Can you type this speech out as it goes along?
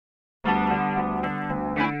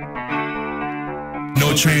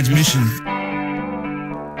No transmission.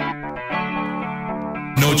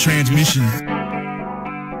 No transmission.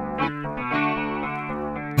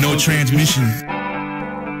 No transmission.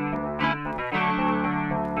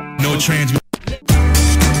 No transmission.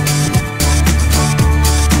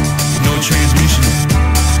 No transmission.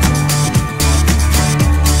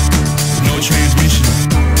 No transmission.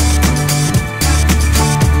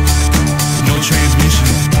 No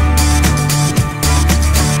transmission.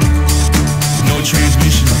 No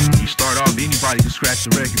transmission. You start off, anybody can scratch the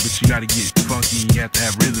record, but you gotta get funky and you have to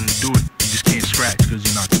have rhythm to do it. You just can't scratch because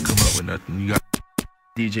you're not gonna come up with nothing. You got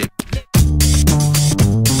DJ.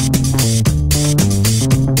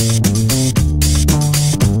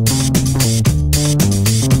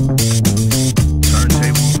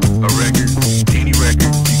 Turntable, a record, any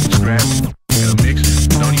record, you can scratch. And a mixer,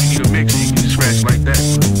 don't even need a mixer, you can just scratch like that.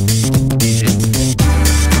 DJ.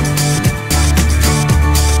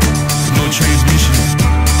 No transmission.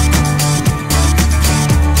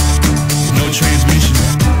 No transmission.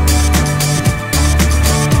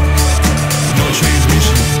 No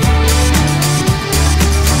transmission.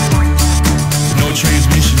 No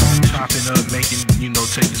transmission. Chopping up, making,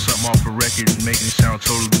 taking something off a record and making it sound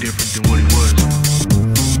totally different than what it was.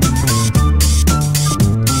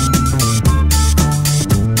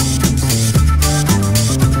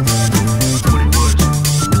 What it was.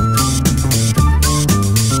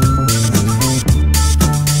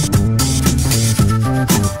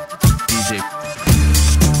 DJ.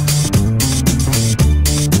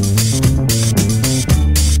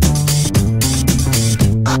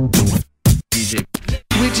 DJ.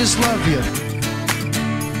 We just love you.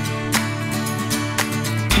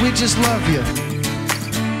 We just love you.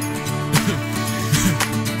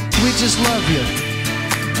 We just love you.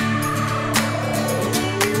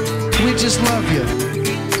 We just love you.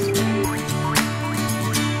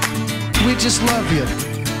 We just love you.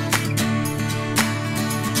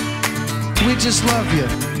 We just love you.